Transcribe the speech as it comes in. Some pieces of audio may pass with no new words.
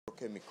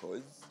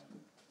chemicals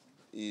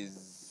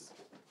is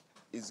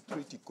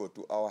critical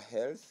to our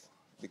health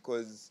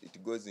because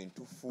it goes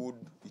into food,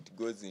 it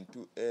goes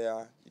into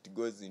air, it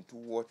goes into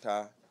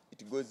water,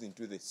 it goes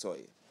into the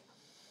soil.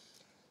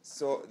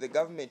 So the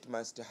government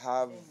must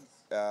have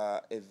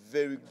a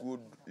very good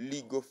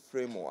legal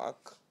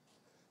framework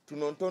to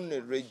not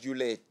only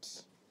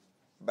regulate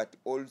but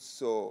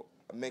also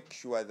make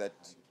sure that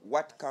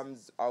what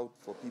comes out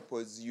for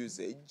people's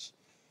usage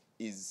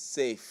is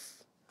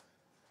safe.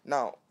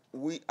 Now,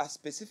 we are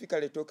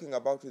specifically talking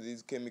about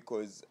these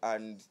chemicals,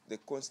 and the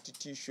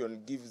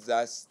Constitution gives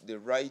us the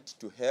right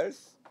to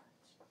health,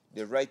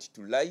 the right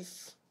to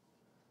life,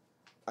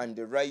 and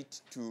the right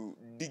to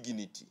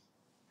dignity.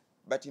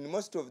 But in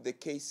most of the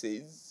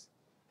cases,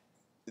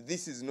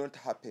 this is not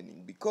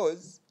happening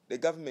because the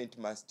government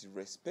must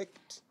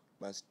respect,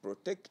 must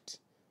protect,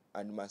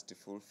 and must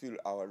fulfill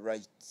our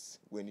rights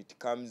when it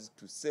comes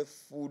to safe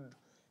food,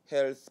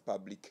 health,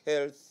 public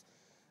health,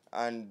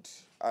 and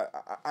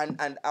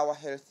our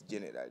health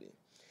generally.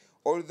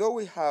 Although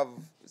we have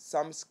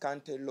some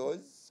scanty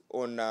laws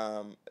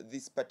on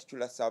this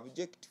particular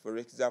subject, for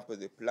example,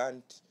 the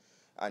Plant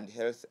and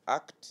Health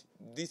Act,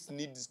 this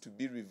needs to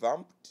be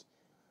revamped.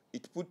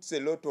 It puts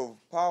a lot of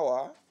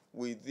power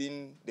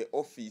within the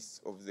office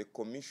of the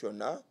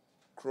commissioner,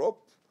 crop.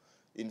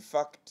 In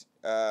fact,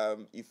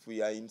 if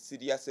we are in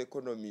serious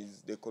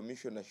economies, the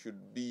commissioner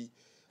should be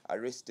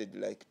arrested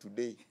like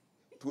today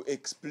to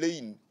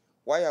explain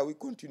why are we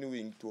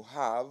continuing to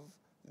have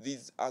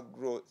these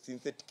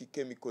agro-synthetic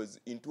chemicals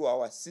into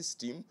our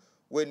system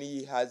when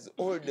he has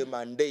all the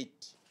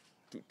mandate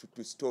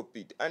to stop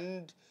it.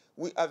 And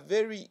we are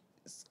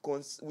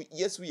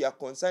yes, we are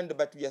concerned,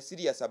 but we are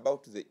serious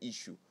about the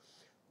issue.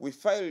 We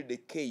filed a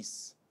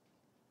case.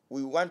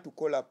 We want to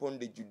call upon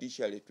the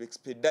judiciary to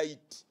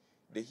expedite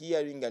the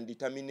hearing and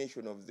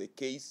determination of the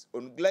case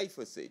on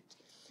glyphosate.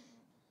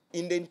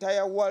 In the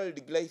entire world,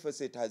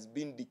 glyphosate has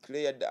been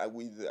declared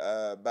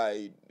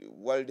by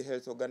World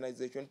Health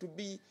Organization to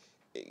be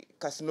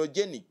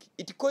carcinogenic.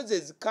 It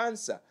causes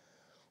cancer.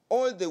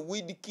 All the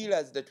weed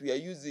killers that we are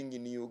using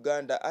in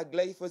Uganda are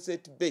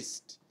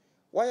glyphosate-based.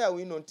 Why are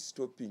we not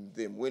stopping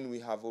them when we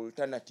have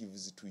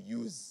alternatives to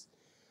use?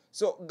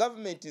 So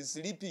government is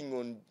sleeping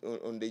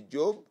on the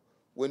job.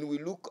 When we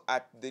look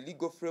at the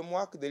legal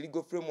framework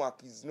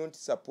is not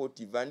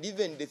supportive, and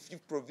even the few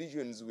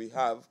provisions we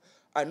have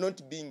are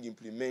not being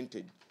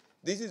implemented.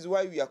 This is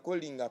why we are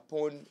calling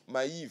upon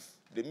MAIF,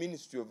 the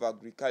Ministry of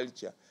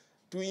Agriculture,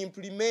 to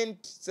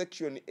implement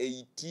Section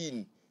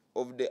 18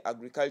 of the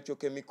Agricultural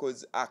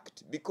Chemicals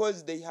Act,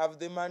 because they have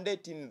the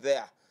mandate in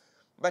there.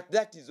 But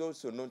that is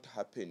also not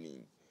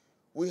happening.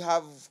 We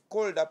have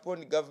called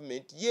upon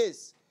government.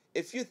 Yes,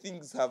 a few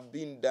things have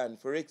been done.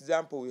 For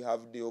example, we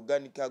have the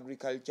organic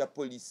agriculture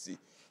policy.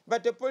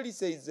 But a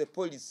policy is a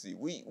policy.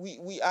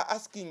 We are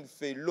asking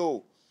for a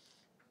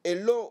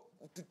law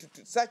to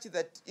such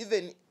that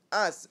even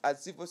us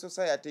as civil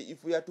society,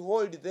 if we are to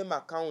hold them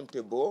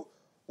accountable,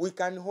 we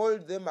can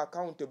hold them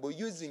accountable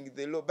using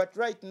the law. But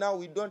right now,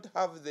 we don't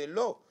have the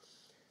law.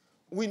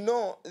 We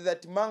know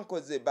that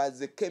mancozeb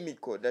is a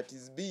chemical that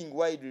is being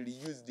widely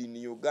used in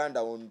Uganda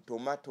on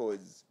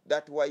tomatoes.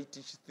 That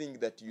whitish thing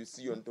that you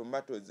see on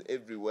tomatoes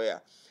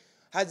everywhere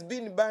has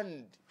been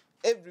banned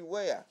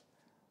everywhere.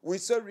 We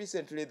saw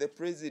recently the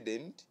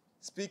president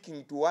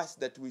speaking to us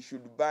that we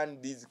should ban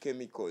these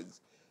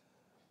chemicals.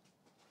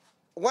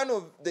 One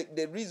of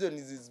the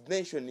reasons he's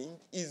mentioning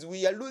is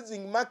we are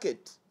losing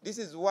market. This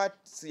is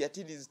what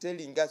Siatid is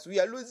telling us. We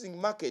are losing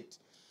market.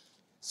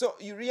 So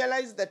you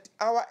realize that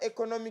our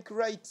economic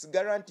rights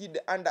guaranteed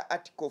under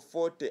Article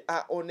 40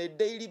 are on a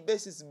daily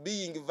basis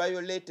being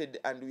violated,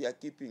 and we are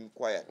keeping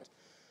quiet.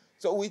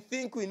 So we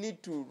think we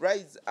need to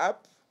rise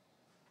up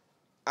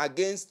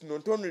against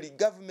not only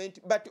government,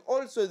 but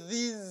also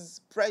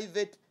these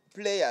private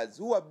players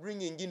who are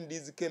bringing in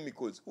these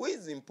chemicals. Who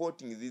is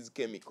importing these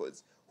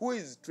chemicals? Who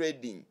is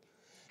trading?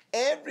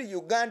 Every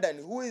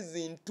Ugandan who is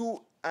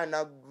into an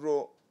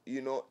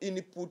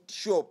input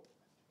shop,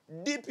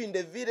 deep in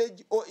the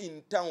village or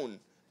in town,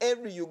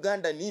 every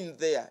Ugandan in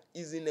there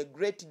is in a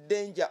great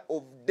danger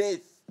of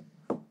death.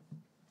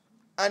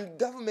 And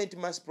government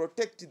must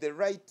protect the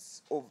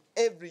rights of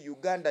every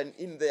Ugandan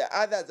in there.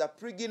 Others are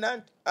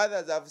pregnant,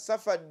 others have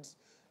suffered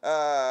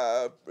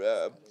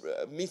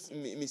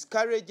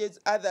miscarriages,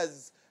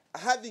 others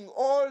having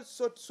all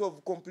sorts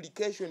of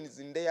complications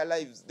in their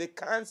lives, the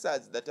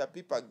cancers that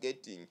people are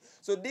getting.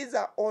 So these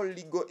are all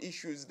legal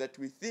issues that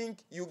we think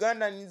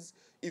Ugandans,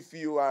 if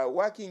you are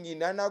working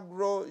in an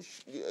agro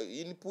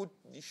input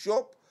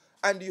shop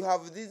and you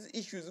have these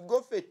issues,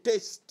 go for a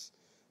test.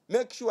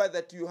 Make sure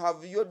that you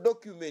have your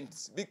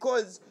documents,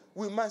 because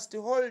we must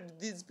hold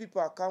these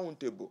people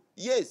accountable.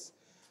 Yes,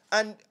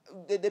 and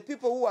the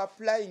people who are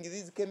applying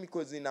these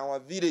chemicals in our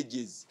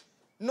villages,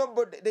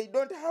 they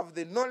don't have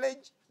the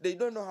knowledge. They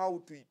don't know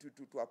how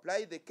to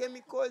apply the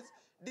chemicals.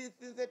 These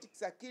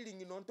synthetics are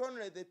killing not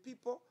only the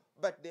people,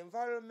 but the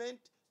environment,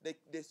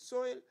 the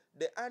soil,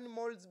 the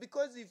animals.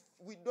 Because if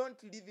we don't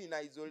live in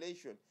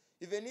isolation,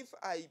 Even if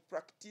I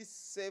practice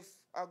safe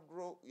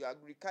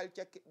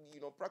agriculture,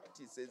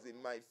 practices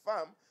in my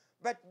farm,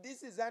 but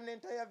this is an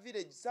entire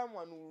village,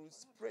 someone will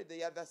spray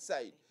the other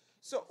side.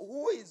 So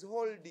who is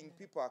holding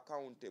people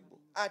accountable?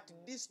 At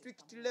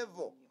district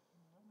level,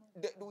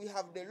 we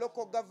have the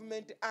Local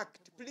Government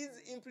Act. Please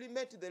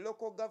implement the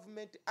Local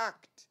Government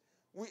Act.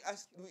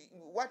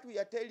 What we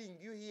are telling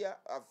you here,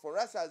 for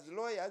us as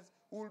lawyers,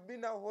 we will be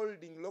now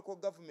holding local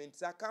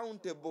governments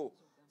accountable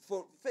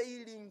for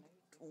failing,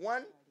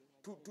 one,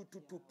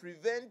 to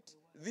prevent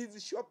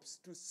these shops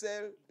to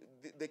sell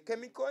the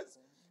chemicals,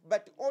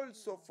 but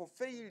also for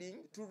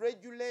failing to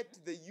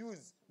regulate the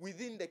use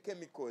within the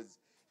chemicals.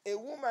 A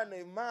woman,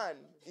 a man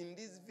in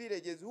these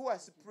villages who are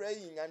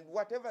spraying, and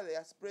whatever they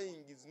are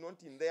spraying is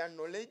not in their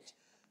knowledge,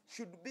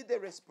 should be the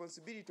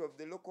responsibility of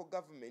the local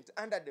government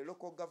under the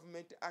Local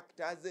Government Act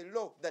as a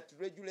law that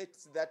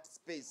regulates that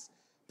space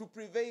to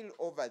prevail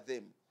over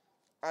them.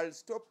 I'll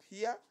stop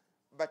here,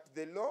 but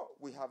the law,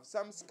 we have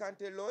some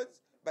scanty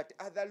laws, but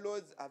other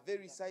laws are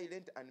very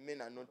silent and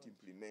many are not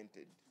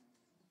implemented.